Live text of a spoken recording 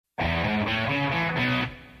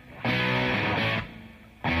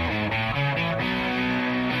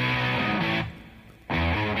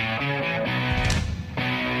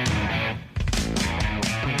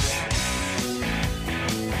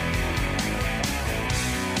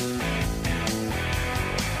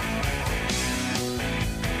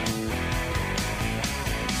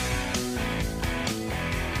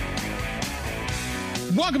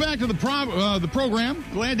Welcome back to the program.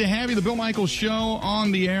 Glad to have you, the Bill Michaels Show,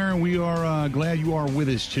 on the air, and we are glad you are with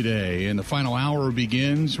us today. And the final hour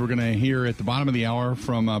begins. We're going to hear at the bottom of the hour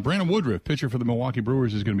from Brandon Woodruff, pitcher for the Milwaukee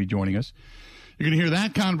Brewers, is going to be joining us. You're going to hear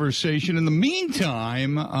that conversation. In the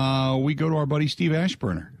meantime, we go to our buddy Steve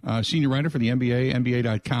Aschburner, senior writer for the NBA,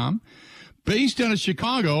 NBA.com. Based out of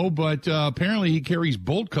Chicago, but apparently he carries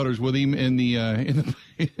bolt cutters with him in the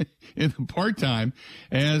in the part-time,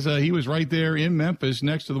 as he was right there in Memphis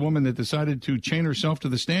next to the woman that decided to chain herself to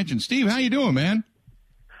the stanchion. Steve, how you doing, man?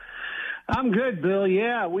 I'm good, Bill.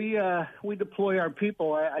 Yeah, we deploy our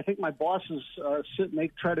people. I think my bosses sit and they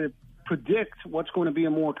try to predict what's going to be a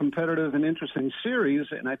more competitive and interesting series,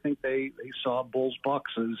 and I think they saw Bulls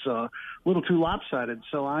Bucks as a little too lopsided.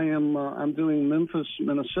 So I'm doing Memphis,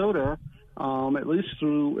 Minnesota. At least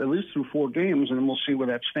through 4 games, and then we'll see where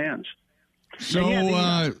that stands. So,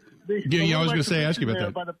 I was going to say, ask you about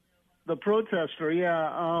that. By the protester,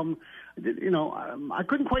 I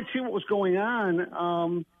couldn't quite see what was going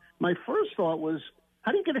on. My first thought was,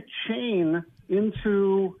 how do you get a chain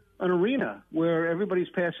into an arena where everybody's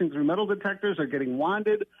passing through metal detectors, are getting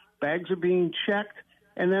wanded, bags are being checked?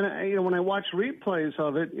 And then, when I watched replays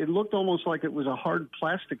of it, it looked almost like it was a hard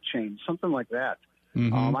plastic chain, something like that.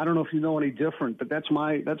 Mm-hmm. I don't know if you know any different, but that's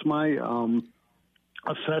my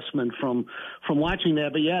assessment from watching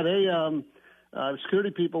that. But yeah, the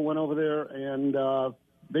security people went over there and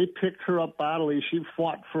they picked her up bodily. She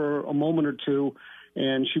fought for a moment or two,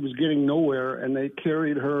 and she was getting nowhere. And they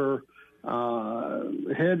carried her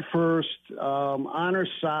head first on her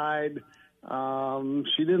side.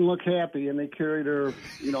 She didn't look happy, and they carried her,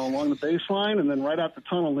 along the baseline, and then right out the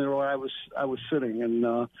tunnel near where I was sitting, and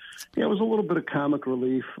it was a little bit of comic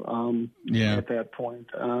relief at that point.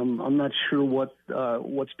 I'm not sure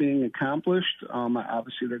what's being accomplished.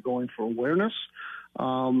 Obviously, they're going for awareness.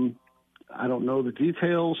 I don't know the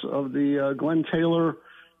details of the Glenn Taylor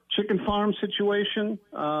chicken farm situation,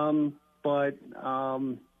 but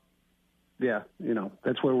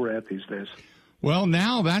that's where we're at these days. Well,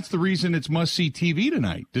 now that's the reason it's must-see TV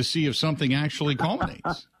tonight, to see if something actually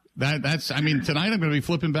culminates. Tonight I'm going to be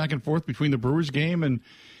flipping back and forth between the Brewers game and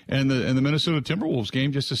the Minnesota Timberwolves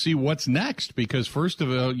game just to see what's next. Because first of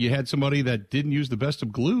all, you had somebody that didn't use the best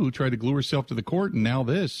of glue, try to glue herself to the court, and now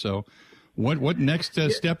this. So what next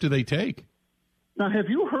step do they take? Now, have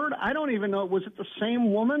you heard? I don't even know. Was it the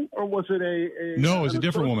same woman or was it a No, it was a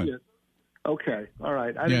different woman. Okay, all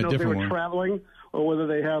right. I didn't know if they were traveling or whether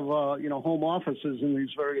they have, home offices in these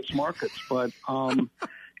various markets. But, will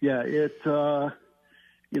they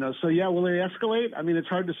escalate? I mean, it's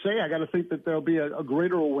hard to say. I got to think that there'll be a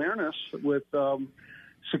greater awareness with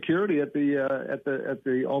security at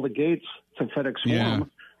all the gates to FedEx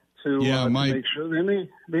Forum to make sure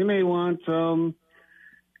they may want. I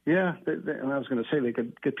was going to say they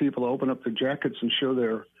could get people to open up their jackets and show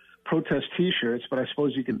their protest T-shirts, but I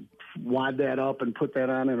suppose you could wad that up and put that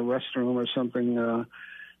on in a restroom or something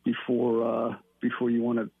before you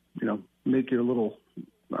want to, make your little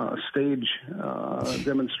stage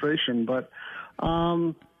demonstration. But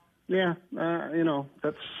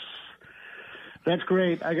that's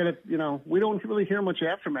great. I got to, we don't really hear much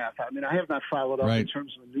aftermath. I mean, I have not followed up in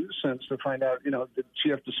terms of a news sense to find out, did she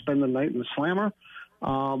have to spend the night in the slammer? The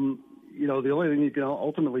only thing you can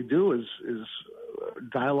ultimately do is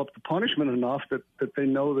dial up the punishment enough that they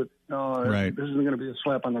know that this isn't going to be a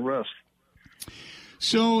slap on the wrist.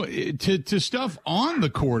 So to stuff on the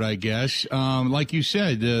court, I guess, like you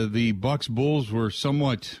said, the Bucks Bulls were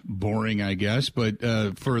somewhat boring, I guess, but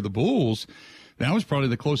for the Bulls, that was probably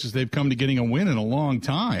the closest they've come to getting a win in a long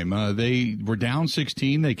time. They were down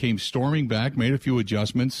 16. They came storming back, made a few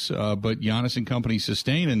adjustments, but Giannis and company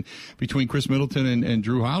sustained. And between Chris Middleton and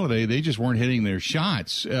Drew Holiday, they just weren't hitting their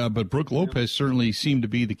shots. But Brook Lopez certainly seemed to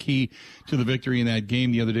be the key to the victory in that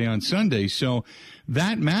game the other day on Sunday. So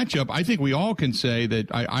that matchup, I think we all can say that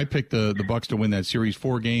I picked the Bucks to win that series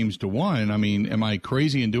 4-1. I mean, am I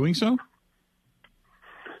crazy in doing so?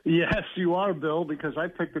 Yes, you are, Bill, because I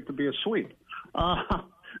picked it to be a sweep.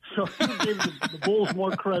 So you gave the Bulls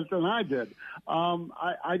more credit than I did.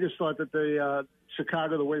 I just thought that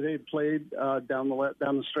Chicago, the way they played down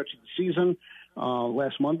the stretch of the season,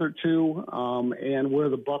 last month or two, and where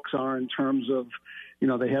the Bucks are in terms of,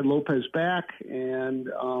 they had Lopez back and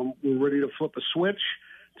were ready to flip a switch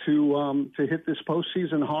to hit this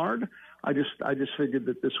postseason hard. I just figured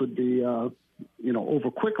that this would be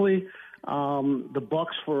over quickly. The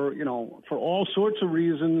Bucks, for all sorts of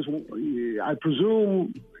reasons, I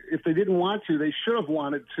presume if they didn't want to, they should have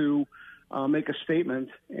wanted to make a statement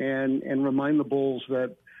and remind the Bulls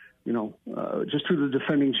that just who the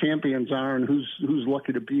defending champions are and who's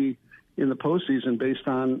lucky to be in the postseason based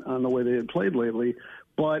on the way they had played lately.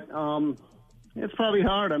 But it's probably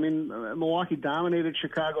hard. I mean, Milwaukee dominated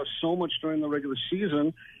Chicago so much during the regular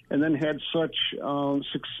season and then had such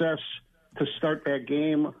success to start that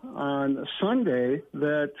game on Sunday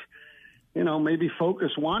that, maybe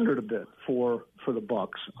focus wandered a bit for the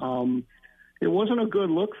Bucks. It wasn't a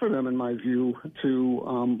good look for them, in my view,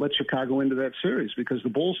 to let Chicago into that series because the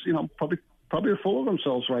Bulls, probably are full of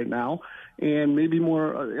themselves right now and maybe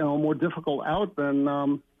more difficult out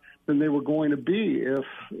than they were going to be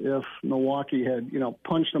if Milwaukee had,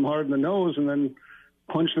 punched them hard in the nose and then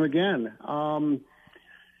punched them again.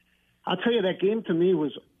 I'll tell you, that game to me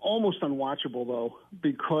was almost unwatchable, though,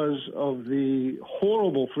 because of the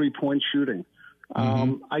horrible three-point shooting.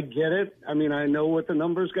 I get it. I mean, I know what the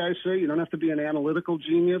numbers guys say. You don't have to be an analytical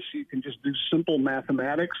genius. You can just do simple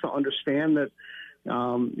mathematics to understand that,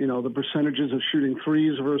 the percentages of shooting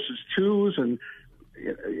threes versus twos, and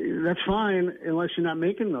that's fine unless you're not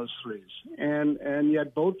making those threes. And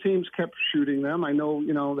yet both teams kept shooting them. I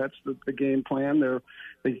know, that's the game plan.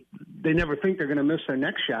 They never think they're going to miss their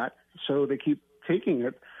next shot, so they keep taking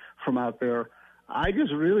it from out there. I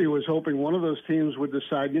just really was hoping one of those teams would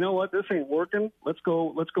decide, you know what, this ain't working. Let's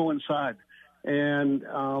go inside. And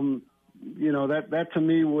that to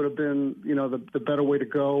me would have been, the better way to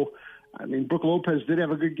go. I mean, Brook Lopez did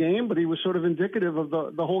have a good game, but he was sort of indicative of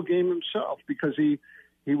the whole game himself because he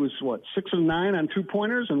was 6 of 9 on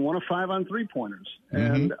 2-pointers and 1 of 5 on 3-pointers.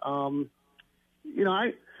 And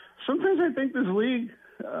sometimes I think this league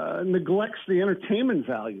neglects the entertainment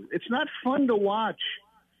value. It's not fun to watch,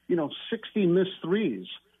 60 missed threes.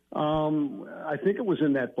 I think it was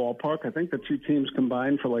in that ballpark. I think the two teams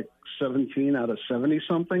combined for 17 out of 70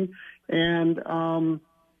 something, and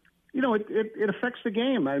it affects the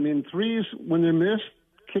game. I mean, threes, when they're missed,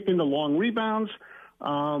 kick into long rebounds.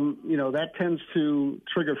 That tends to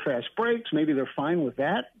trigger fast breaks. Maybe they're fine with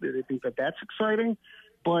that. They think that that's exciting.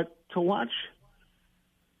 But to watch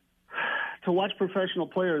professional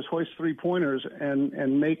players hoist 3-pointers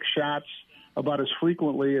and make shots about as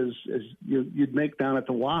frequently as you'd make down at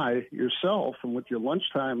the Y yourself and with your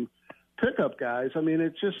lunchtime pickup guys, I mean,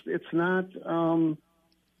 it's not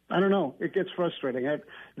I don't know. It gets frustrating.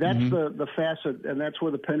 That's the facet, and that's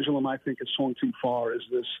where the pendulum, I think, has swung too far, is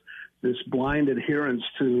this blind adherence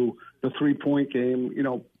to the 3-point game,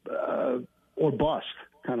 or bust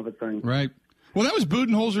kind of a thing. Right. Well, that was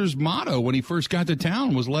Budenholzer's motto when he first got to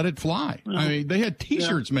town, was let it fly. I mean, they had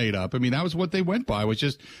T-shirts made up. I mean, that was what they went by, was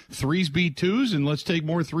just threes beat twos, and let's take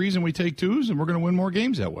more threes and we take twos, and we're going to win more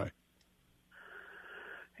games that way.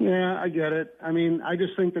 Yeah, I get it. I mean, I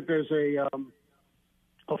just think that there's a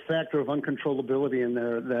factor of uncontrollability in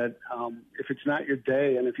there that if it's not your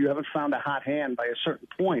day and if you haven't found a hot hand by a certain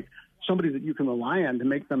point, somebody that you can rely on to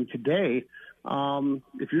make them today,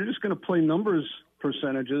 if you're just going to play numbers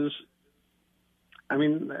percentages, I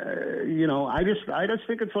mean, I just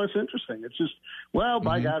think it's less interesting. It's just,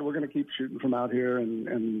 by God, we're going to keep shooting from out here,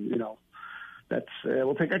 and that's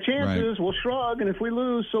we'll take our chances. Right. We'll shrug, and if we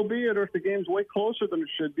lose, so be it. Or if the game's way closer than it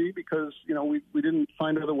should be because we didn't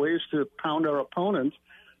find other ways to pound our opponent.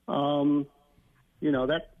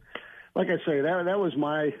 That, like I say, that was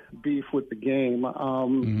my beef with the game.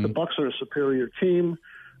 The Bucks are a superior team.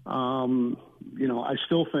 I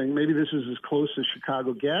still think maybe this is as close as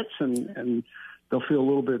Chicago gets, and they'll feel a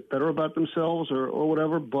little bit better about themselves or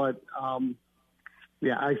whatever. But I'm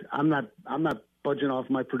not budging off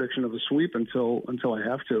my prediction of a sweep until I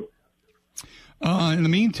have to. In the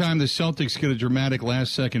meantime, the Celtics get a dramatic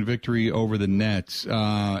last-second victory over the Nets.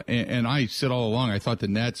 And I said all along, I thought the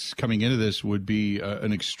Nets coming into this would be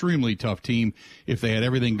an extremely tough team if they had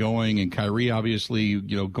everything going. And Kyrie, obviously,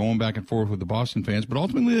 going back and forth with the Boston fans. But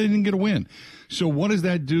ultimately, they didn't get a win. So what does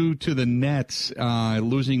that do to the Nets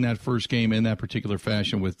losing that first game in that particular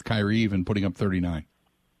fashion with Kyrie even putting up 39?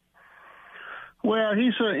 Well,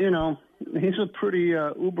 he's a pretty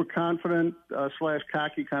uber confident /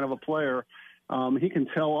 cocky kind of a player. He can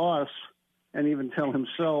tell us and even tell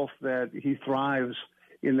himself that he thrives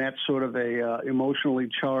in that sort of a emotionally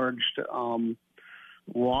charged,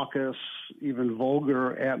 raucous, even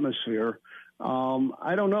vulgar atmosphere.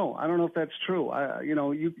 I don't know. I don't know if that's true.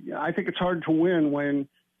 I think it's hard to win when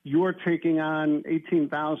you're taking on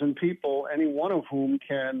 18,000 people, any one of whom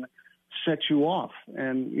can set you off.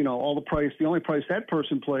 And, the only price that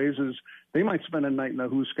person plays is they might spend a night in the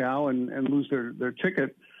Hooskow and lose their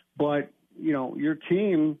ticket. But, your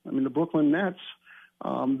team, the Brooklyn Nets,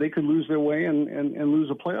 they could lose their way and lose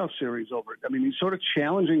a playoff series over it. I mean, he's sort of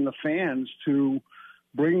challenging the fans to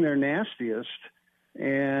bring their nastiest.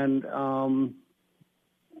 And,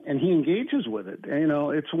 he engages with it. And,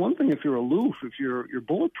 it's one thing if you're aloof, if you're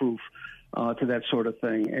bulletproof to that sort of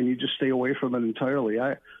thing, and you just stay away from it entirely.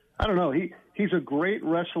 I don't know. He's a great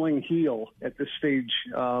wrestling heel at this stage,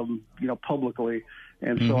 publicly,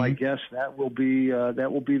 and so I guess that will be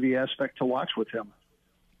the aspect to watch with him.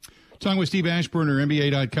 Talking with Steve Aschburner,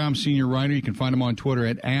 NBA.com senior writer. You can find him on Twitter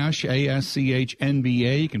at Ash, A-S-C-H,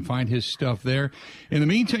 NBA. You can find his stuff there. In the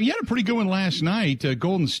meantime, you had a pretty good one last night.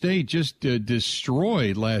 Golden State just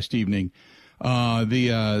destroyed last evening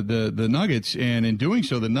the Nuggets, and in doing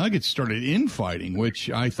so, the Nuggets started infighting, which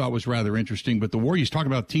I thought was rather interesting. But the Warriors, talk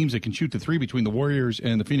about teams that can shoot the three between the Warriors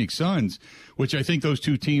and the Phoenix Suns, which I think those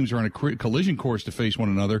two teams are on a collision course to face one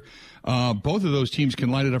another. Both of those teams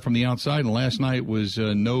can light it up from the outside, and last night was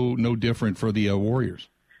no different for the Warriors.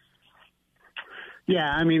 Yeah,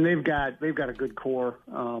 I mean they've got a good core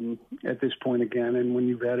at this point again, and when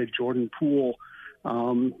you've added Jordan Poole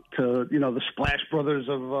to the Splash Brothers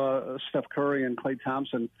of Steph Curry and Klay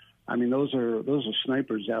Thompson, I mean those are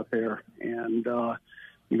snipers out there, and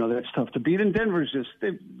that's tough to beat. And Denver's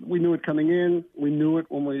we knew it coming in. We knew it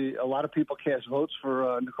when a lot of people cast votes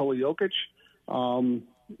for Nikola Jokic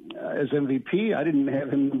as MVP. I didn't have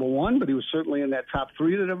him number one, but he was certainly in that top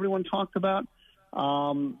three that everyone talked about.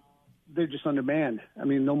 They're just undermanned. I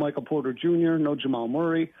mean, no Michael Porter Jr., no Jamal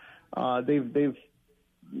Murray.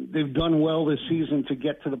 They've done well this season to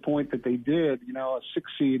get to the point that they did, a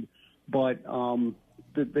 6 seed, but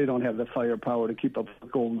they don't have the firepower to keep up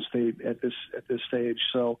with Golden State at this stage.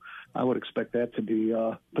 So I would expect that to be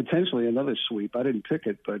potentially another sweep. I didn't pick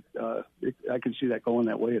it, but I can see that going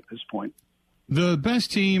that way at this point. The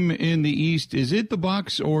best team in the East, is it the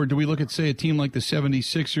Bucks, or do we look at, say, a team like the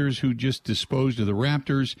 76ers who just disposed of the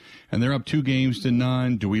Raptors, and they're up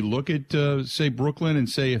 2-0? Do we look at, say, Brooklyn and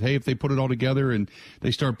say, hey, if they put it all together and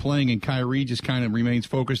they start playing and Kyrie just kind of remains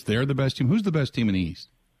focused, they're the best team? Who's the best team in the East?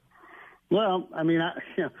 Well, I mean,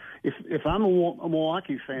 if I'm a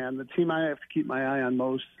Milwaukee fan, the team I have to keep my eye on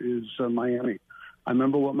most is Miami. I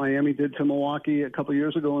remember what Miami did to Milwaukee a couple of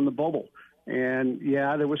years ago in the bubble. And,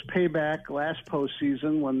 yeah, there was payback last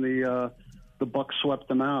postseason when the Bucks swept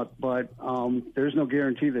them out. But there's no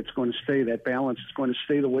guarantee that's going to stay. That balance is going to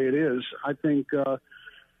stay the way it is. I think the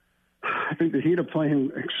Heat are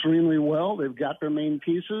playing extremely well. They've got their main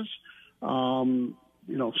pieces.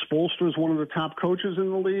 Spoelstra is one of the top coaches in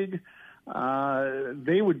the league.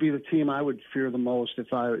 They would be the team I would fear the most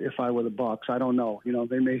if I were the Bucks. I don't know.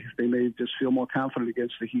 They may just feel more confident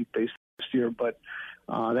against the Heat based this year, but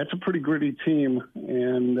that's a pretty gritty team,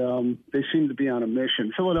 and they seem to be on a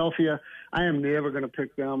mission. Philadelphia, I am never going to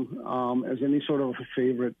pick them as any sort of a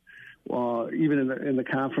favorite, even in the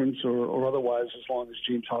conference or otherwise, as long as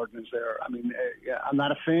James Harden is there. I mean, I'm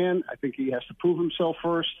not a fan. I think he has to prove himself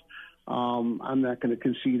first. I'm not going to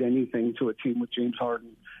concede anything to a team with James Harden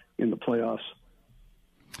in the playoffs.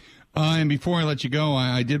 And before I let you go,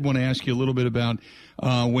 I did want to ask you a little bit about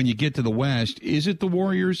when you get to the West. Is it the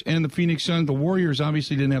Warriors and the Phoenix Suns? The Warriors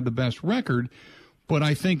obviously didn't have the best record, but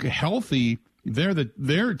I think healthy, they're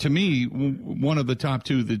to me one of the top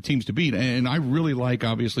two the teams to beat. And I really like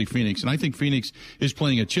obviously Phoenix, and I think Phoenix is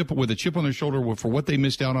playing with a chip on their shoulder for what they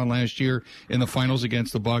missed out on last year in the finals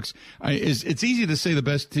against the Bucks. It's easy to say the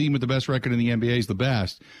best team with the best record in the NBA is the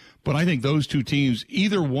best. But I think those two teams,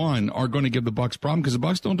 either one, are going to give the Bucks problem because the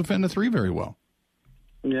Bucks don't defend the three very well.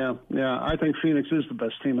 Yeah. I think Phoenix is the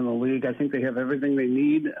best team in the league. I think they have everything they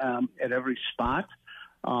need at every spot.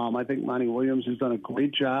 I think Monty Williams has done a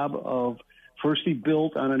great job of first he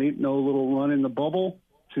built on an 8-0 little run in the bubble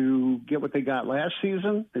to get what they got last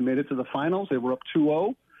season. They made it to the finals. They were up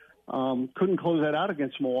 2-0. Couldn't close that out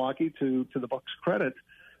against Milwaukee to the Bucks' credit.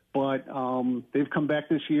 But they've come back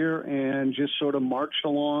this year and just sort of marched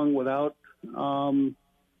along without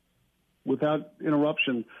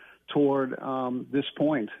interruption toward this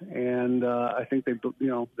point. And I think I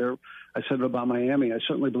said it about Miami. I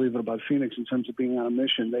certainly believe it about Phoenix in terms of being on a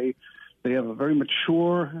mission. They have a very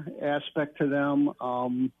mature aspect to them.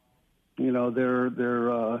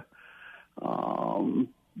 They're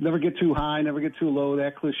never get too high, never get too low.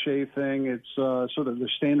 That cliche thing. It's sort of the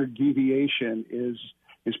standard deviation is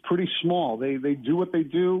pretty small. They do what they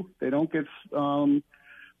do. They don't get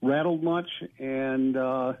rattled much. And,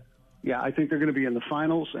 I think they're going to be in the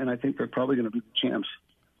finals, and I think they're probably going to be the champs.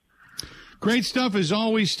 Great stuff as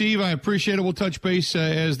always, Steve. I appreciate it. We'll touch base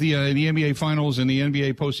as the NBA finals and the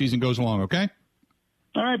NBA postseason goes along, okay?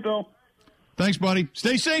 All right, Bill. Thanks, buddy.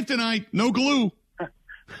 Stay safe tonight. No glue.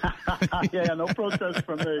 Yeah, no protest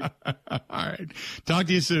from me. All right. Talk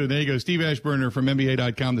to you soon. There you go. Steve Aschburner from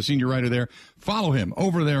NBA.com, the senior writer there. Follow him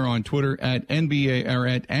over there on Twitter at NBA or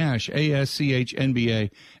at Ash,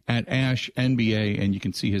 ASCHNBA, at Ash NBA, and you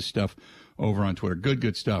can see his stuff over on Twitter.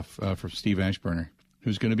 Good stuff from Steve Aschburner,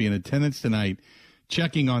 who's going to be in attendance tonight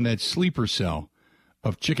checking on that sleeper cell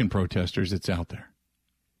of chicken protesters that's out there.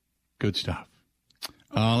 Good stuff.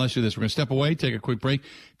 Let's do this. We're going to step away, take a quick break.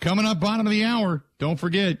 Coming up, bottom of the hour, don't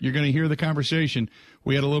forget, you're going to hear the conversation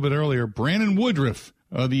we had a little bit earlier. Brandon Woodruff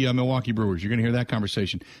of the Milwaukee Brewers. You're going to hear that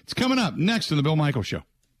conversation. It's coming up next on the Bill Michaels Show.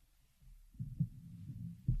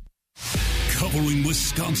 Covering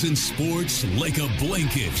Wisconsin sports like a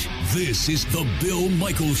blanket, this is the Bill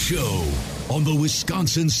Michaels Show on the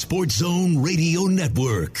Wisconsin Sports Zone Radio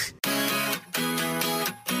Network.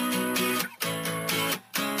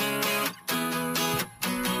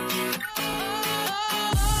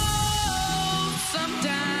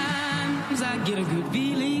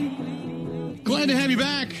 Glad to have you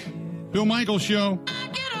back. Bill Michaels Show.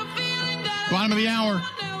 Bottom of the hour.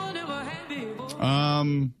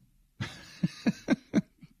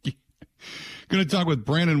 Going to talk with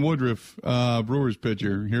Brandon Woodruff, Brewers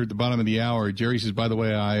pitcher, here at the bottom of the hour. Jerry says, by the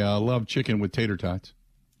way, I love chicken with tater tots.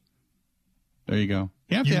 There you go.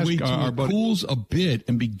 You have to ask our buddy. Cools a bit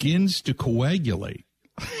and begins to coagulate.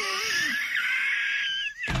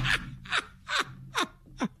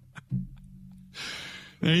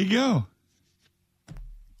 There you go.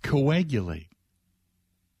 Coagulate.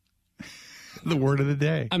 The word of the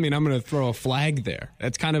day. I mean, I'm going to throw a flag there.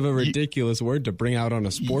 That's kind of a ridiculous word to bring out on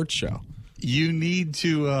a sports show. You need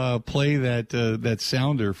to play that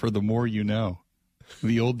sounder for the more you know.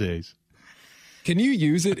 The old days. Can you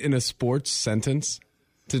use it in a sports sentence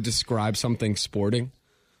to describe something sporting?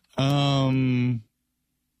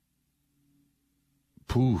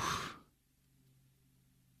 Poof.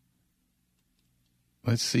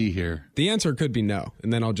 Let's see here. The answer could be no,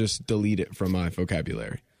 and then I'll just delete it from my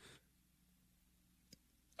vocabulary.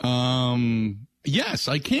 Yes,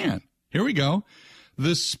 I can. Here we go.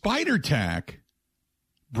 The spider tack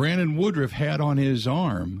Brandon Woodruff had on his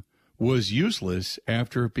arm was useless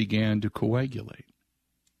after it began to coagulate.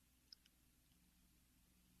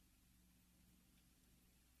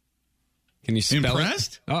 Can you spell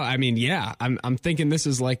Impressed? it? Oh, I mean, yeah. I'm thinking this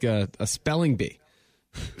is like a spelling bee.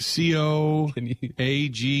 Coagulate.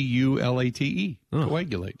 Oh.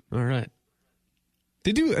 Coagulate. All right.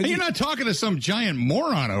 Hey, you're not talking to some giant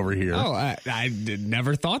moron over here. Oh, I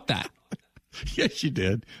never thought that. Yes, you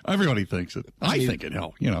did. Everybody thinks it. I think it,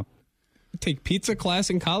 hell, you know. Take pizza class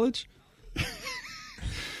in college?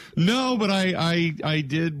 No, but I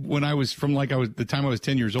did when I was the time I was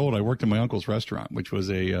 10 years old. I worked in my uncle's restaurant, which was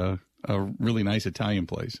a really nice Italian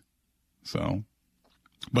place. So,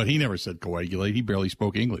 but he never said coagulate. He barely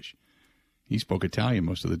spoke English. He spoke Italian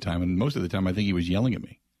most of the time, and most of the time I think he was yelling at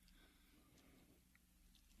me.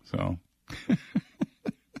 So,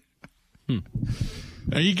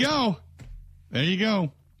 There you go. There you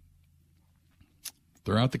go.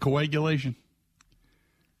 Throw out the coagulation.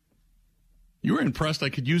 You were impressed I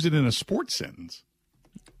could use it in a sports sentence.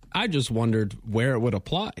 I just wondered where it would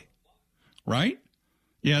apply. Right?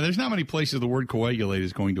 Yeah, there's not many places the word coagulate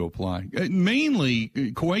is going to apply.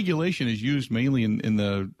 Mainly, coagulation is used mainly in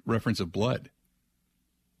the reference of blood.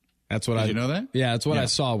 That's what Did you know that? Yeah, that's what I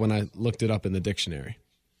saw when I looked it up in the dictionary.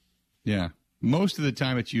 Yeah. Most of the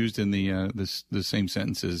time it's used in the same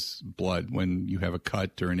sentence as blood, when you have a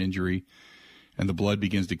cut or an injury and the blood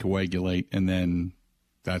begins to coagulate, and then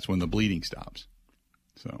that's when the bleeding stops.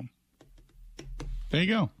 So there you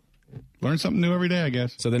go. Learn something new every day, I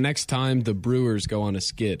guess. So the next time the Brewers go on a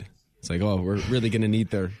skid, it's like, oh, we're really going to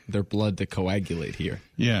need their blood to coagulate here.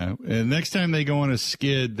 Yeah. And next time they go on a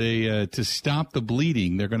skid, they to stop the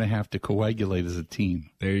bleeding, they're going to have to coagulate as a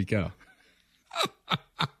team. There you go.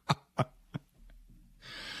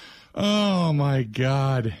 Oh, my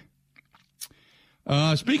God.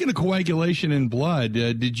 Speaking of coagulation in blood,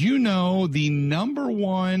 did you know the number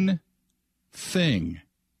one thing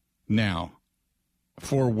now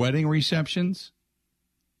for wedding receptions?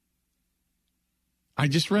 I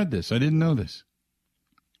just read this. I didn't know this.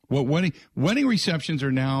 What wedding receptions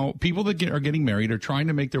are now, people that are getting married are trying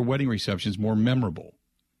to make their wedding receptions more memorable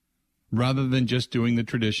rather than just doing the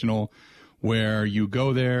traditional where you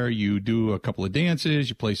go there, you do a couple of dances,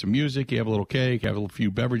 you play some music, you have a little cake, have a few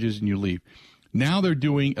beverages, and you leave. Now they're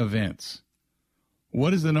doing events.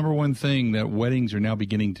 What is the number one thing that weddings are now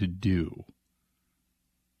beginning to do?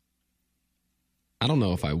 I don't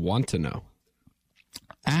know if I want to know.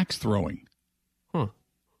 Axe throwing. Huh.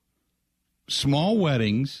 Small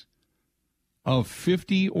weddings of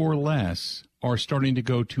 50 or less are starting to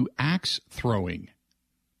go to axe throwing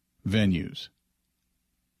venues.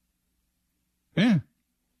 Yeah.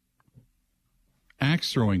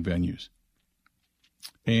 Axe throwing venues.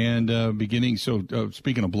 And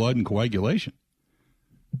speaking of blood and coagulation,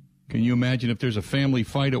 can you imagine if there's a family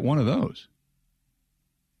fight at one of those?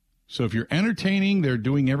 So if you're entertaining, they're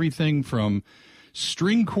doing everything from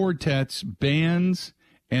string quartets, bands,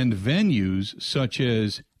 and venues such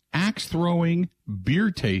as axe throwing,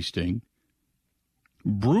 beer tasting,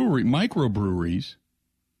 microbreweries.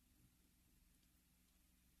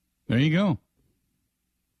 There you go.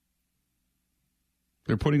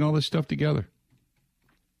 They're putting all this stuff together.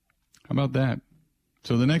 How about that?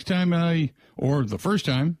 So the next time or the first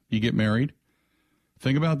time you get married,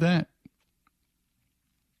 think about that.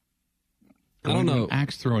 I don't know.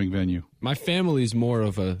 Axe throwing venue. My family's more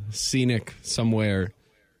of a scenic somewhere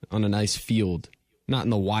on a nice field. Not in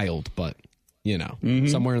the wild, but,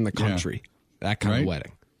 somewhere in the country. Yeah. That kind of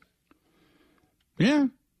wedding. Yeah.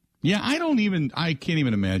 Yeah, I can't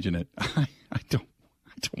even imagine it. I don't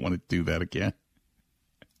want to do that again.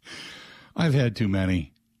 I've had too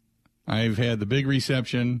many. I've had the big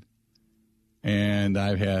reception, and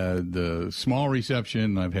I've had the small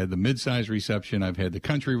reception. I've had the mid-size reception. I've had the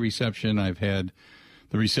country reception. I've had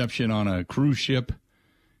the reception on a cruise ship.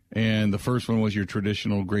 And the first one was your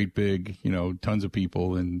traditional great big, tons of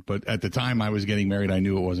people. But at the time I was getting married, I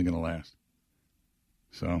knew it wasn't going to last.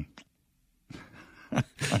 So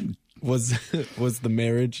was the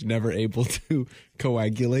marriage never able to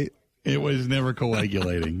coagulate? It was never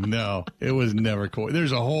coagulating. No, it was never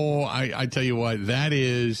There's a whole, I tell you what, that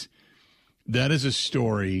is a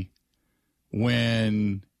story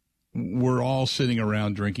when we're all sitting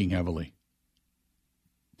around drinking heavily.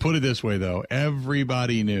 Put it this way, though.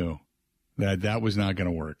 Everybody knew that was not going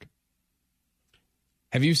to work.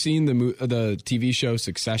 Have you seen the TV show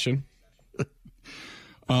Succession?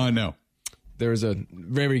 No. There's a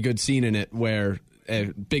very good scene in it where a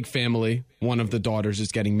big family, one of the daughters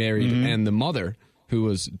is getting married, and the mother, who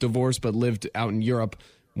was divorced but lived out in Europe,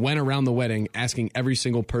 went around the wedding asking every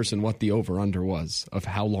single person what the over-under was of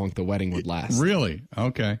how long the wedding would last. Really?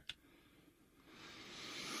 Okay.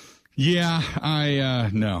 Yeah,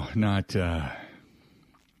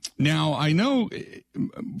 Now, I know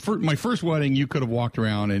for my first wedding, you could have walked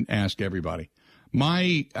around and asked everybody.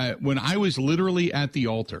 When I was literally at the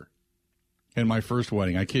altar in my first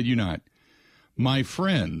wedding, I kid you not, my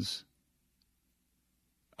friends,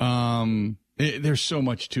 there's so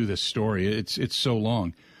much to this story. It's so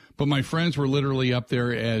long. But my friends were literally up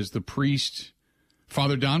there as the priest,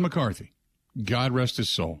 Father Don McCarthy, God rest his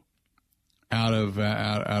soul, out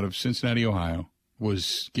of Cincinnati, Ohio,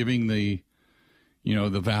 was giving the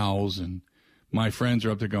vows, and my friends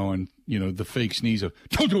are up there going, the fake sneeze of,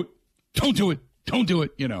 don't do it, don't do it, don't do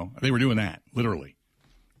it. They were doing that, literally,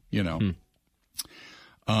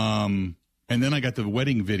 And then I got the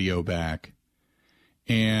wedding video back,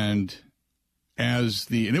 and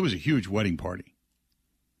it was a huge wedding party.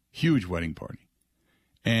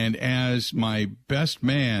 And as my best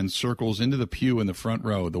man circles into the pew in the front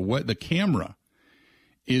row, the camera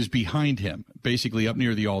is behind him, basically up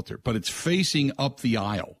near the altar, but it's facing up the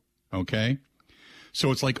aisle, okay?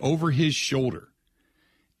 So it's like over his shoulder,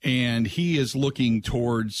 and he is looking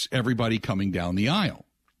towards everybody coming down the aisle.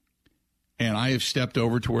 And I have stepped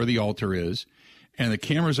over to where the altar is, and the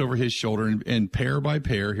camera's over his shoulder, and pair by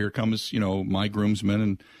pair, here comes, my groomsmen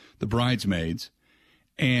and the bridesmaids,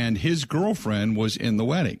 and his girlfriend was in the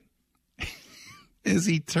wedding. As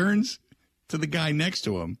he turns to the guy next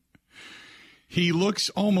to him, he looks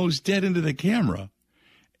almost dead into the camera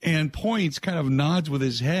and points, kind of nods with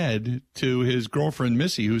his head to his girlfriend,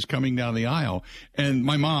 Missy, who's coming down the aisle. And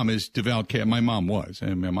my mom is devout. My mom was,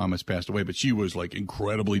 and my mom has passed away, but she was like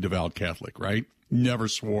incredibly devout Catholic, right? Never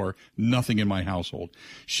swore, nothing in my household.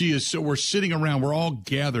 So we're sitting around, we're all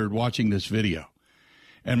gathered watching this video.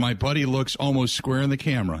 And my buddy looks almost square in the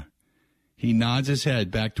camera. He nods his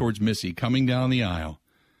head back towards Missy coming down the aisle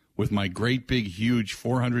with my great big, huge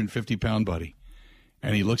 450-pound buddy.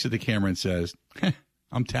 And he looks at the camera and says,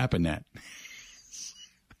 I'm tapping that.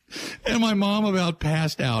 And my mom about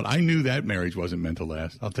passed out. I knew that marriage wasn't meant to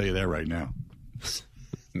last. I'll tell you that right now.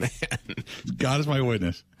 Man. God is my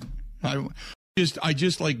witness. I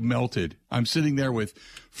just like melted. I'm sitting there with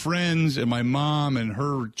friends and my mom and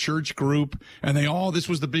her church group, and this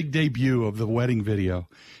was the big debut of the wedding video.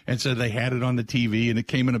 And so they had it on the TV, and it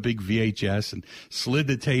came in a big VHS and slid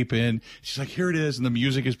the tape in. She's like, here it is, and the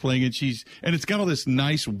music is playing, and it's got all this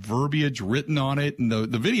nice verbiage written on it, and the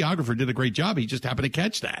videographer did a great job. He just happened to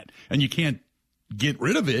catch that, and you can't get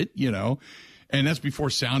rid of it, And that's before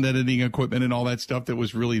sound editing equipment and all that stuff that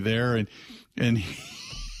was really there. And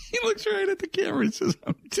he looks right at the camera and says,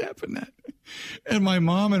 I'm tapping that. And my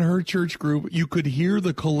mom and her church group, you could hear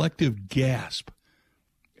the collective gasp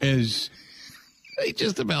as they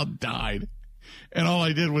just about died. And all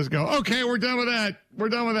I did was go, okay, we're done with that. We're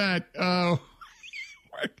done with that.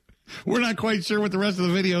 We're not quite sure what the rest of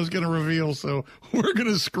the video is going to reveal, so we're going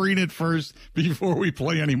to screen it first before we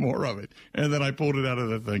play any more of it. And then I pulled it out of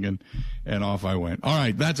the thing, and off I went. All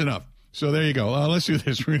right, that's enough. So there you go. Let's do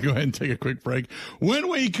this. We're going to go ahead and take a quick break. When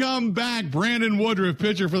we come back, Brandon Woodruff,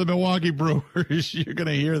 pitcher for the Milwaukee Brewers. You're going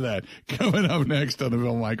to hear that coming up next on the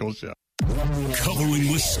Bill Michaels Show.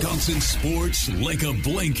 Covering Wisconsin sports like a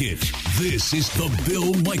blanket. This is the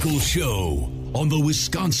Bill Michaels Show on the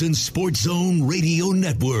Wisconsin Sports Zone Radio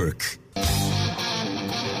Network.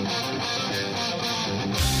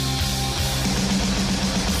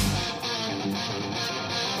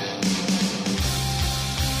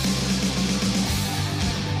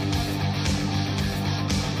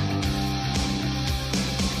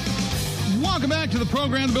 Welcome back to the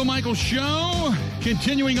program, The Bill Michaels Show.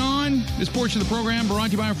 Continuing on, this portion of the program brought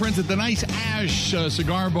to you by our friends at the Nice Ash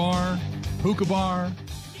Cigar Bar, Hookah Bar,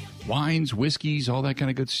 wines, whiskeys, all that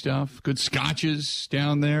kind of good stuff. Good scotches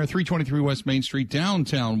down there, 323 West Main Street,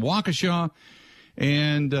 downtown Waukesha.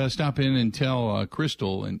 And stop in and tell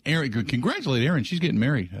Crystal and Aaron, congratulate Aaron. She's getting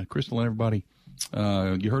married. Crystal and everybody,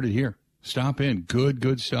 you heard it here. Stop in.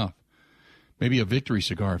 Good stuff. Maybe a victory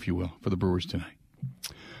cigar, if you will, for the Brewers tonight.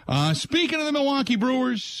 Speaking of the Milwaukee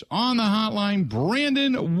Brewers, on the hotline,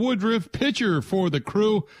 Brandon Woodruff, pitcher for the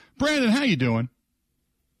Crew. Brandon, how you doing?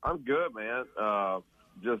 I'm good, man.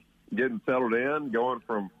 Just getting settled in, going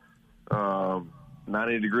from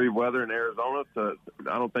 90-degree weather in Arizona to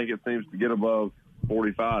I don't think it seems to get above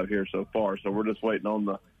 45 here so far. So we're just waiting on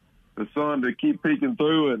the sun to keep peeking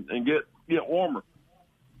through and get warmer.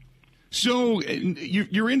 So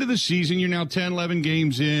you're into the season. You're now 10, 11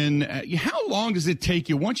 games in. How long does it take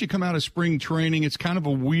you? Once you come out of spring training, it's kind of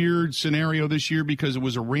a weird scenario this year because it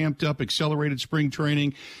was a ramped-up, accelerated spring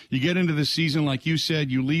training. You get into the season, like you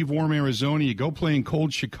said, you leave warm Arizona, you go play in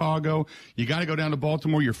cold Chicago, you got to go down to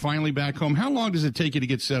Baltimore, you're finally back home. How long does it take you to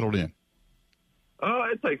get settled in?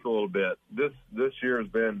 It takes a little bit. This year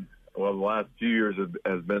has been, well, the last few years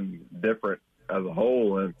has been different as a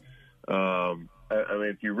whole, and I mean,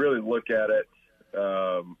 if you really look at it,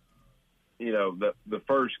 the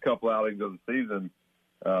first couple outings of the season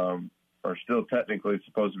are still technically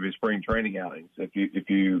supposed to be spring training outings if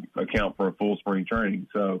you account for a full spring training.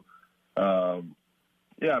 So, I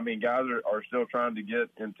mean, guys are still trying to get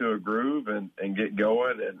into a groove and get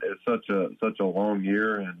going, and it's such a long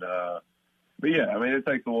year. And but yeah, I mean, it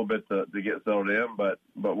takes a little bit to get settled in, but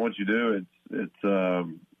once you do, it's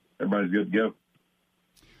everybody's good to go.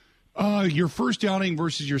 Your first outing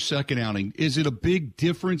versus your second outing, is it a big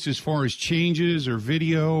difference as far as changes or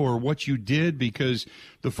video or what you did? Because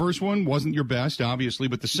the first one wasn't your best, obviously,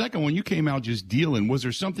 but the second one, you came out just dealing. Was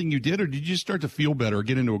there something you did, or did you just start to feel better or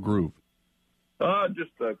get into a groove?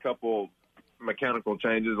 Just a couple mechanical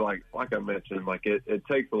changes, like I mentioned. Like it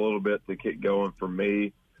takes a little bit to get going for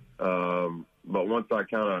me, but once I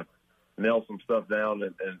kind of nail some stuff down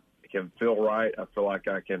and can feel right, I feel like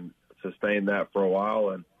I can sustain that for a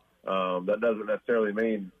while. And that doesn't necessarily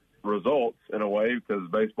mean results in a way, because the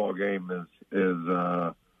baseball game is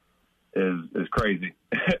crazy.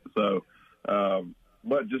 So,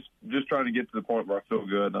 but just trying to get to the point where I feel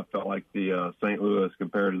good. And I felt like the St. Louis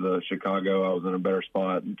compared to the Chicago, I was in a better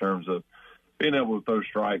spot in terms of being able to throw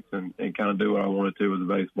strikes and kind of do what I wanted to with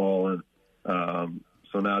the baseball. And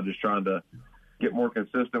so now just trying to get more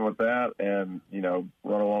consistent with that and,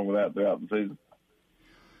 run along with that throughout the season.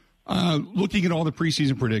 Looking at all the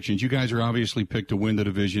preseason predictions, you guys are obviously picked to win the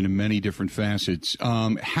division in many different facets.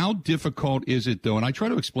 How difficult is it, though? And I try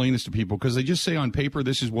to explain this to people because they just say on paper,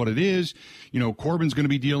 this is what it is. Corbin's going to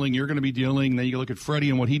be dealing, you're going to be dealing. Then you look at Freddie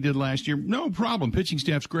and what he did last year. No problem. Pitching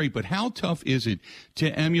staff's great. But how tough is it to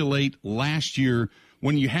emulate last year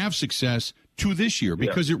when you have success to this year?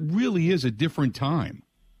 Because it really is a different time.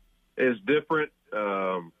 It's different.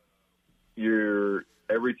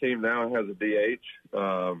 Every team now has a DH.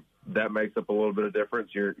 That makes up a little bit of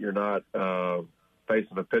difference. You're not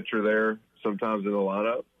facing a pitcher there sometimes in the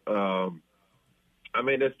lineup. I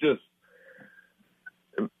mean, it's just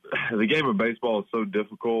the game of baseball is so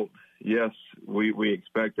difficult. Yes, we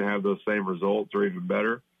expect to have those same results or even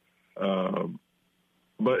better,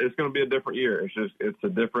 but it's going to be a different year. It's a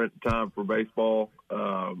different time for baseball.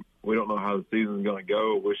 We don't know how the season is going to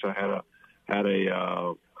go. Wish I had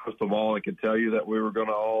a crystal ball and could tell you that we were going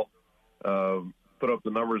to all put up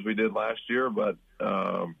the numbers we did last year, but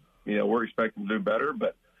we're we're expecting to do better,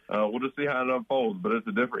 but we'll just see how it unfolds. But it's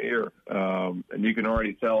a different year, and you can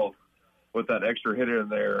already tell with that extra hitter in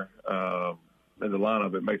there in the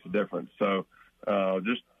lineup, it makes a difference. So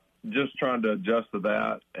just trying to adjust to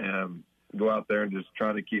that and go out there and just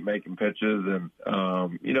trying to keep making pitches. And,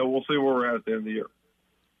 we'll see where we're at the end of the year.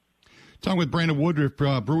 Talking with Brandon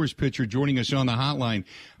Woodruff, Brewers pitcher, joining us on the hotline.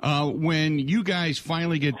 When you guys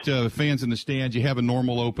finally get fans in the stands, you have a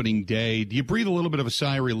normal opening day. Do you breathe a little bit of a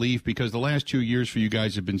sigh of relief because the last 2 years for you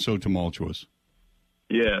guys have been so tumultuous?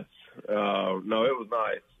 Yes. No, it was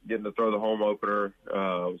nice getting to throw the home opener. It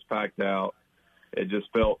was packed out. It just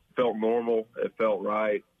felt normal. It felt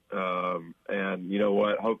right. And you know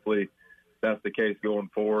what? Hopefully that's the case going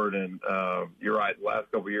forward. And you're right. The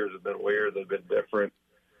last couple of years have been weird. They've been different.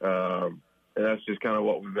 And that's just kind of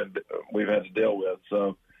what we've had to deal with.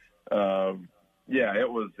 So, it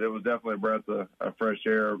was definitely a breath of fresh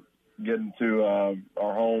air getting to our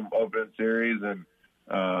home opening series and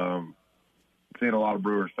seeing a lot of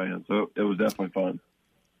Brewers fans. So it was definitely fun.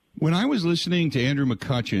 When I was listening to Andrew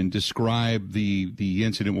McCutchen describe the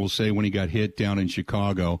incident, we'll say, when he got hit down in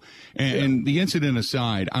Chicago, and the incident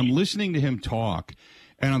aside, I'm listening to him talk,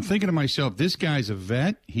 and I'm thinking to myself, this guy's a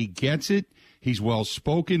vet. He gets it. He's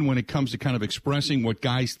well-spoken when it comes to kind of expressing what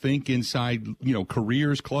guys think inside,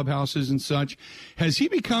 careers, clubhouses and such. Has he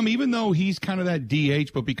become, even though he's kind of that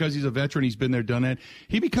DH, but because he's a veteran, he's been there, done that,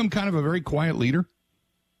 he become kind of a very quiet leader?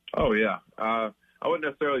 Oh, yeah. I wouldn't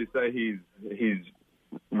necessarily say he's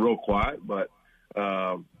real quiet, but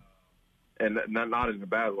and not in a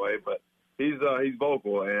bad way, but he's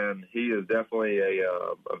vocal, and he is definitely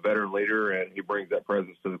a veteran leader, and he brings that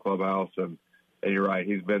presence to the clubhouse. And you're right,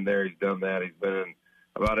 he's been there, he's done that, he's been in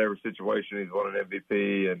about every situation. He's won an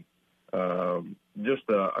MVP, and just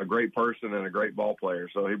a great person and a great ball player.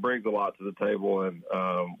 So he brings a lot to the table, and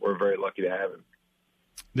we're very lucky to have him.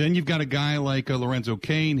 Then you've got a guy like Lorenzo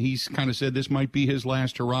Cain. He's kind of said this might be his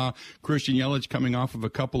last hurrah. Christian Yelich coming off of a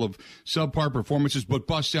couple of subpar performances, but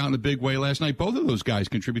busts out in a big way last night. Both of those guys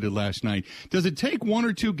contributed last night. Does it take one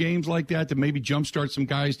or two games like that to maybe jumpstart some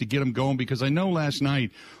guys to get them going? Because I know last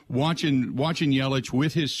night, watching Yelich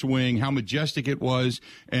with his swing, how majestic it was,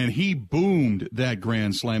 and he boomed that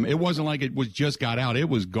grand slam. It wasn't like it was just got out. It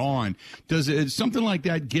was gone. Does something like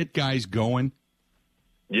that get guys going?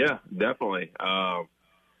 Yeah, definitely.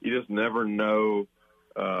 You just never know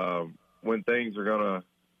when things are going to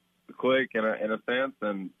click in a sense.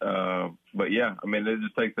 And but, yeah, I mean, it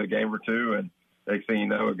just takes a game or two, and next thing you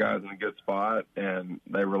know, a guy's in a good spot, and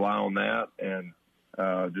they rely on that and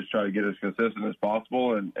just try to get as consistent as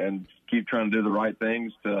possible and keep trying to do the right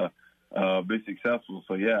things to be successful.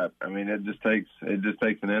 So, yeah, I mean, it just takes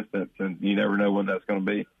an instance, and you never know when that's going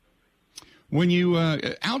to be. When you,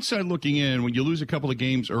 outside looking in, when you lose a couple of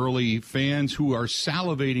games early, fans who are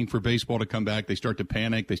salivating for baseball to come back, they start to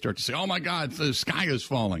panic. They start to say, oh, my God, the sky is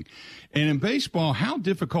falling. And in baseball, how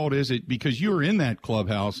difficult is it? Because you're in that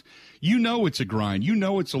clubhouse. You know it's a grind. You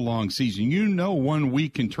know it's a long season. You know 1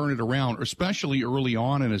 week can turn it around, especially early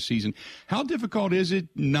on in a season. How difficult is it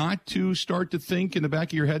not to start to think in the back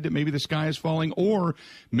of your head that maybe the sky is falling? Or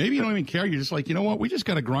maybe you don't even care. You're just like, you know what? We just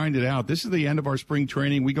got to grind it out. This is the end of our spring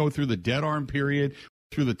training. We go through the dead arm period,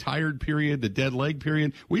 through the tired period, the dead leg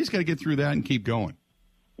period. We just got to get through that and keep going.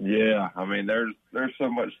 Yeah, I mean, there's so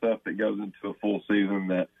much stuff that goes into a full season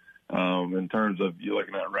that in terms of you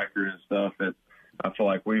looking at record and stuff, that I feel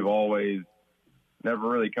like we've always never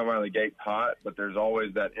really come out of the gates hot, but there's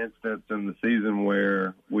always that instance in the season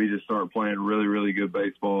where we just start playing really, really good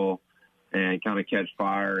baseball and kind of catch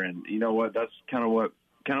fire. And you know what? That's kind of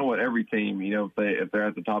what every team, if they're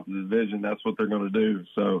at the top of the division, that's what they're going to do.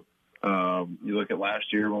 So you look at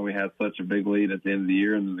last year when we had such a big lead at the end of the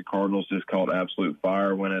year, and then the Cardinals just caught absolute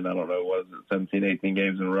fire, winning, 17, 18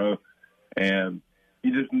 games in a row. And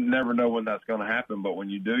you just never know when that's going to happen. But when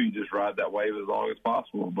you do, you just ride that wave as long as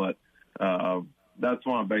possible. But that's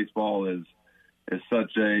why baseball is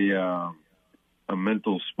such a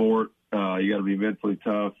mental sport. You got to be mentally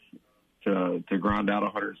tough to grind out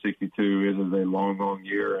 162. It is a long, long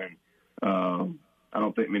year, and I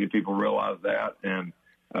don't think many people realize that. And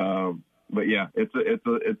but yeah, it's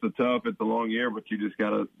a long year, but you just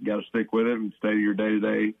gotta stick with it and stay to your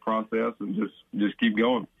day-to-day process and just keep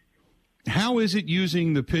going. How is it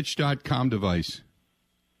using the pitch.com device?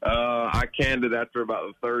 I canned it after about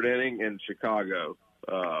the third inning in Chicago.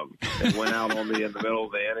 It went out on me in the middle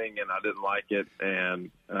of the inning, and I didn't like it.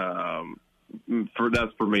 And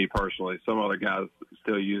that's for me personally. Some other guys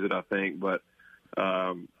still use it, I think, but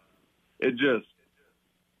it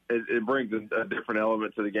brings a different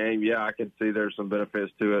element to the game. Yeah, I can see there's some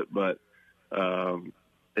benefits to it, but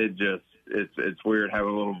it's weird having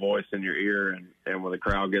a little voice in your ear, and when the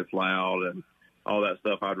crowd gets loud and all that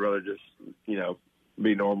stuff, I'd rather just,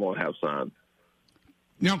 be normal and have signs.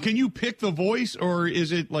 Now, can you pick the voice, or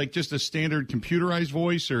is it like just a standard computerized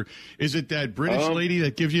voice, or is it that British lady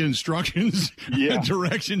that gives you instructions,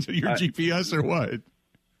 directions to your GPS, or what?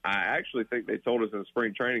 I actually think they told us in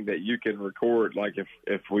spring training that you can record, like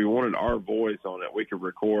if we wanted our voice on it, we could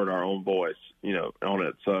record our own voice, on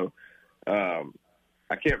it. So I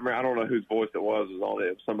can't remember. I don't know whose voice it was on it.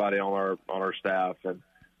 It was somebody on our staff, and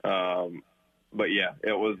but yeah,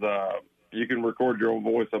 it was. You can record your own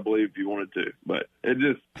voice, I believe, if you wanted to. But it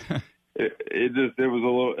just it was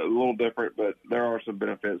a little different. But there are some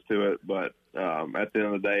benefits to it. But at the end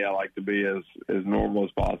of the day, I like to be as normal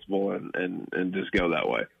as possible and just go that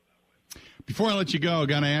way. Before I let you go, I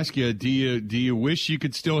got to ask you: do you wish you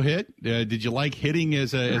could still hit? Did you like hitting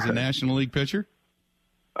as a National League pitcher?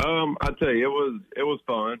 I tell you, it was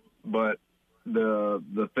fun, but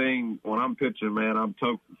the thing when I'm pitching, man, I'm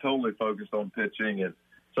totally focused on pitching, and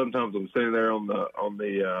sometimes I'm sitting there on the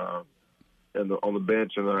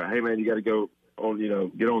bench, and they're like, hey man, you got to go on,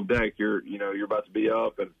 get on deck. You're about to be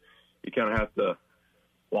up, and you kind of have to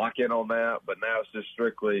lock in on that. But now it's just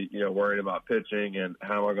strictly, worrying about pitching and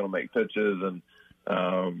how am I going to make pitches, and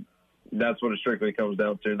that's what it strictly comes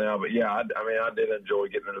down to now. But yeah, I did enjoy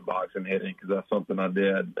getting in the box and hitting, because that's something I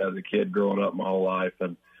did as a kid growing up my whole life,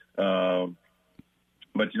 and but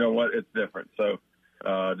you know what, it's different. So.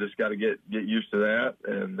 Just got to get used to that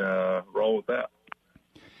and roll with that.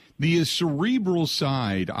 The cerebral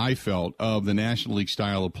side, I felt, of the National League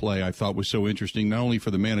style of play, I thought was so interesting, not only for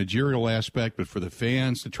the managerial aspect, but for the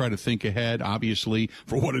fans to try to think ahead, obviously,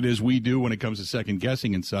 for what it is we do when it comes to second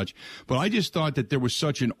guessing and such. But I just thought that there was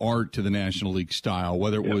such an art to the National League style,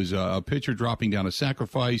 whether it was a pitcher dropping down a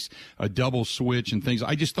sacrifice, a double switch, and things.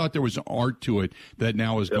 I just thought there was an art to it that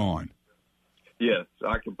now is gone. Yes,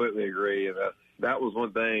 I completely agree. And that was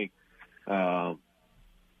one thing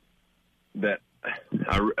that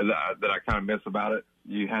I kind of miss about it.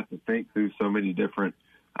 You have to think through so many different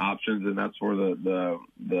options, and that's where the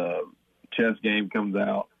chess game comes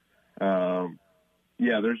out.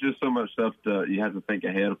 There's just so much stuff you have to think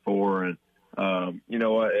ahead for, and you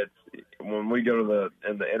know what? It's when we go to the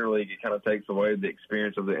interleague, it kind of takes away the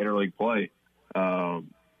experience of the interleague play.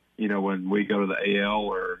 When we go to the AL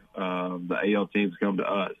or the AL teams come to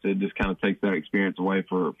us, it just kind of takes that experience away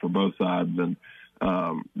for both sides. And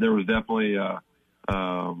there was definitely a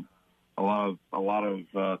lot of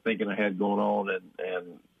thinking ahead going on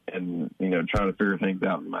and trying to figure things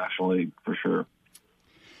out in the National League for sure.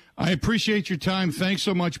 I appreciate your time. Thanks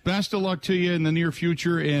so much. Best of luck to you in the near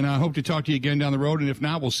future, and I hope to talk to you again down the road. And if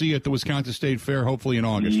not, we'll see you at the Wisconsin State Fair, hopefully in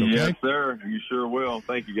August. Okay? Yes, sir. You sure will.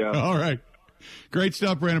 Thank you, guys. All right. Great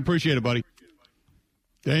stuff, Brandon. Appreciate it, buddy.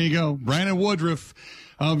 There you go. Brandon Woodruff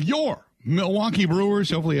of your Milwaukee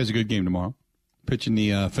Brewers. Hopefully he has a good game tomorrow. Pitching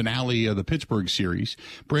the finale of the Pittsburgh series.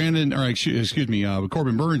 Corbin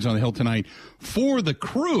Burns on the hill tonight for the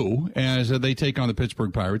Crew as they take on the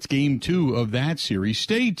Pittsburgh Pirates. Game 2 of that series.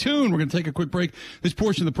 Stay tuned. We're going to take a quick break. This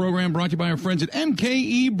portion of the program brought to you by our friends at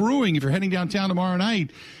MKE Brewing. If you're heading downtown tomorrow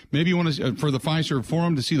night, maybe you want to, for the Fiserv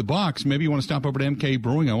Forum to see the Bucks, maybe you want to stop over to MKE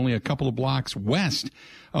Brewing, only a couple of blocks west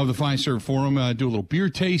of the Fiserv Forum, do a little beer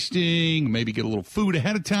tasting, maybe get a little food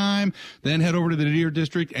ahead of time, then head over to the Deer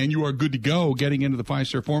District, and you are good to go getting into the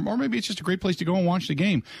Fiserv Forum. Or maybe it's just a great place to go and watch the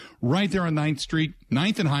game. Right there on 9th Street,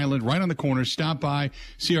 9th and Highland, right on the corner. Stop by,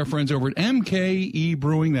 see our friends over at MKE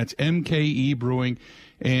Brewing. That's MKE Brewing.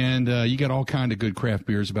 And you got all kind of good craft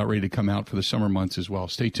beers about ready to come out for the summer months as well.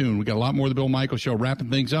 Stay tuned. We got a lot more of the Bill Michaels Show wrapping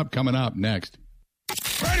things up coming up next.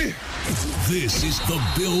 Ready? This is the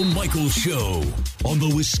Bill Michaels Show on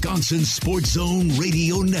the Wisconsin Sports Zone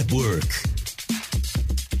Radio Network.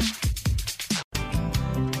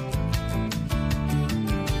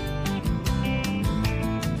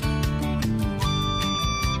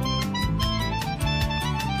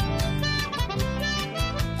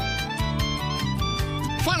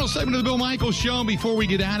 Final segment of the Bill Michaels Show. Before we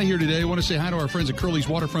get out of here today, I want to say hi to our friends at Curly's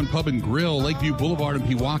Waterfront Pub and Grill, Lakeview Boulevard in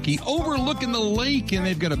Pewaukee, overlooking the lake, and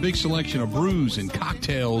they've got a big selection of brews and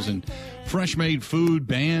cocktails and fresh-made food,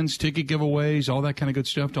 bands, ticket giveaways, all that kind of good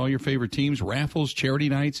stuff to all your favorite teams, raffles, charity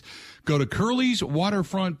nights. Go to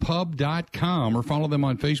curlyswaterfrontpub.com or follow them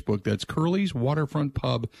on Facebook. That's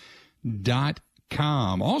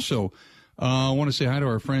curlyswaterfrontpub.com. Also, I want to say hi to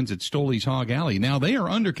our friends at Stoley's Hog Alley. Now, they are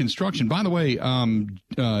under construction. By the way,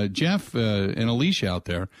 Jeff and Alicia out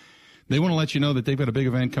there, they want to let you know that they've got a big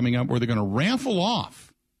event coming up where they're going to raffle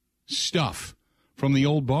off stuff from the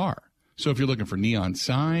old bar. So if you're looking for neon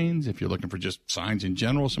signs, if you're looking for just signs in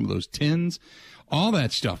general, some of those tins, all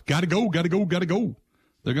that stuff, gotta go.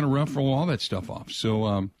 They're going to ruffle all that stuff off.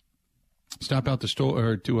 So stop out to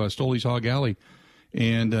Stoley's Hog Alley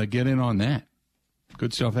and get in on that.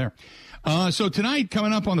 Good stuff there. So tonight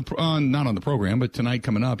coming up not on the program, but tonight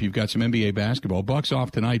coming up, you've got some NBA basketball. Bucks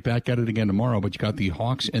off tonight, back at it again tomorrow, but you got the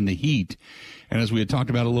Hawks and the Heat. And as we had talked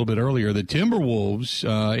about a little bit earlier, the Timberwolves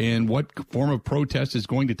and what form of protest is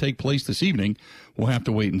going to take place this evening, we'll have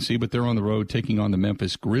to wait and see. But they're on the road taking on the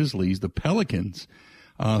Memphis Grizzlies. The Pelicans,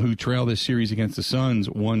 who trail this series against the Suns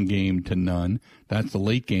 1-0. That's the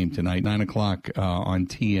late game tonight, 9 o'clock on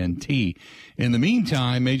TNT. In the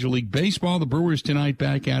meantime, Major League Baseball, the Brewers tonight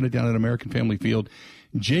back at it down at American Family Field.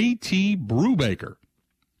 JT Brubaker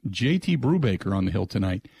on the hill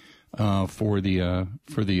tonight for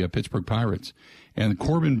the Pittsburgh Pirates. And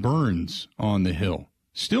Corbin Burns on the hill.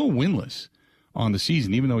 Still winless on the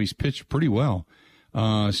season, even though he's pitched pretty well.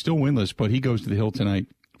 Still winless, but he goes to the hill tonight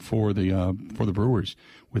for the Brewers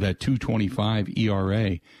with that 2.25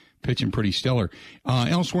 ERA, pitching pretty stellar.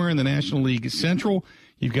 Elsewhere in the National League Central,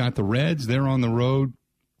 you've got the Reds. They're on the road.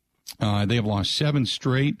 They have lost 7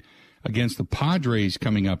 straight against the Padres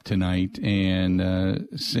coming up tonight, and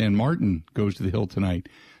San Martin goes to the hill tonight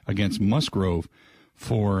against Musgrove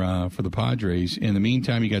for the Padres. In the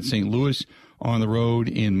meantime, you got St. Louis on the road,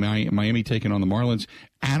 in Miami taking on the Marlins.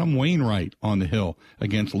 Adam Wainwright on the hill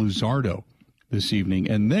against Luzardo this evening.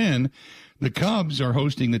 And then the Cubs are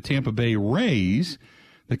hosting the Tampa Bay Rays.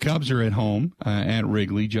 The Cubs are at home at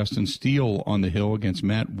Wrigley. Justin Steele on the hill against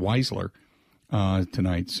Matt Weisler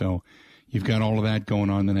tonight. So you've got all of that going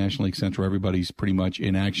on in the National League Central. Everybody's pretty much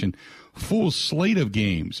in action. Full slate of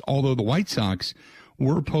games, although the White Sox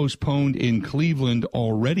were postponed in Cleveland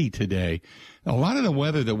already today. A lot of the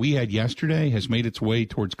weather that we had yesterday has made its way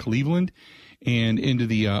towards Cleveland and into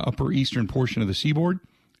the upper eastern portion of the seaboard.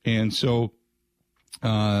 And so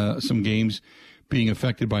some games being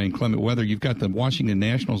affected by inclement weather. You've got the Washington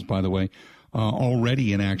Nationals, by the way,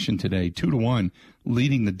 already in action today, 2-1,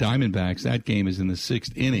 leading the Diamondbacks. That game is in the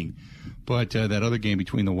 6th inning. But that other game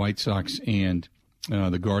between the White Sox and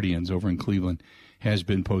the Guardians over in Cleveland has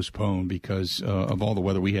been postponed because of all the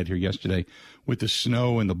weather we had here yesterday with the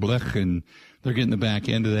snow and the blech, and they're getting the back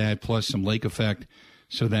end of that, plus some lake effect.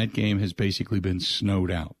 So that game has basically been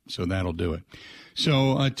snowed out. So that'll do it.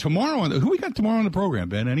 So tomorrow, who we got tomorrow on the program,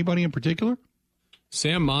 Ben? Anybody in particular?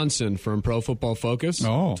 Sam Monson from Pro Football Focus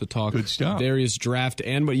to talk good stuff. Various draft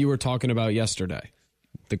and what you were talking about yesterday,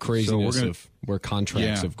 the craziness of where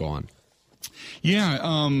contracts have gone. Yeah,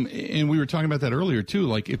 and we were talking about that earlier, too.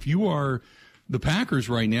 Like, if you are the Packers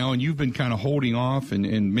right now and you've been kind of holding off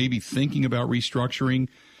and maybe thinking about restructuring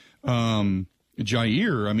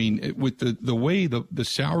Jair, I mean, with the way the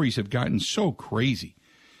salaries have gotten so crazy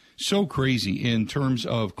in terms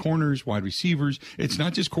of corners, wide receivers. It's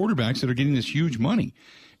not just quarterbacks that are getting this huge money.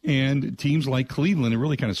 And teams like Cleveland have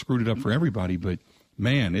really kind of screwed it up for everybody. But,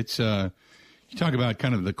 man, it's you talk about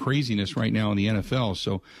kind of the craziness right now in the NFL.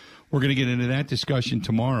 So we're going to get into that discussion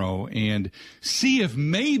tomorrow and see if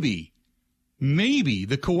maybe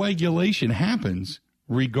the coagulation happens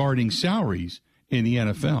regarding salaries in the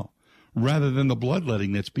NFL rather than the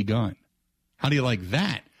bloodletting that's begun. How do you like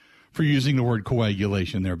that for using the word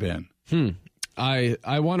coagulation there, Ben?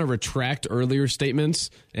 I want to retract earlier statements,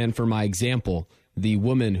 and for my example, the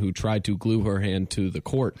woman who tried to glue her hand to the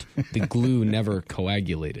court, the glue never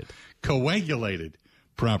coagulated. Coagulated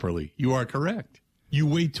properly. You are correct. You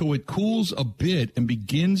wait till it cools a bit and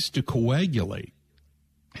begins to coagulate.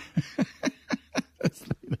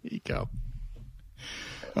 There you go.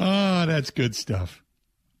 Oh, that's good stuff.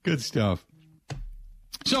 Good stuff.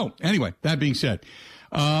 So, anyway, that being said,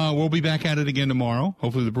 we'll be back at it again tomorrow.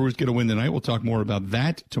 Hopefully the Brewers get a win tonight. We'll talk more about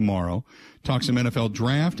that tomorrow. Talk some NFL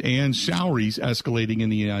draft and salaries escalating in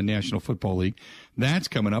the National Football League. That's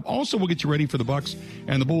coming up. Also, we'll get you ready for the Bucks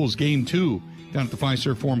and the Bulls Game 2 down at the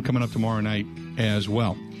Fiserv Forum coming up tomorrow night as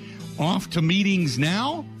well. Off to meetings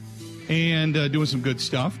now and doing some good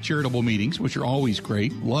stuff. Charitable meetings, which are always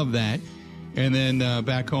great. Love that. And then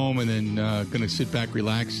back home and then going to sit back,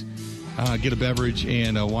 relax, get a beverage,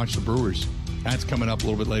 and watch the Brewers. That's coming up a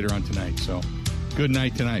little bit later on tonight. So good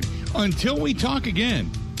night tonight. Until we talk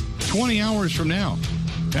again 20 hours from now,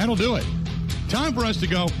 that'll do it. Time for us to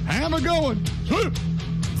go. Have a good one.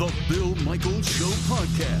 The Bill Michaels Show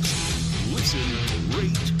podcast. Listen,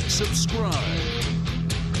 rate, subscribe.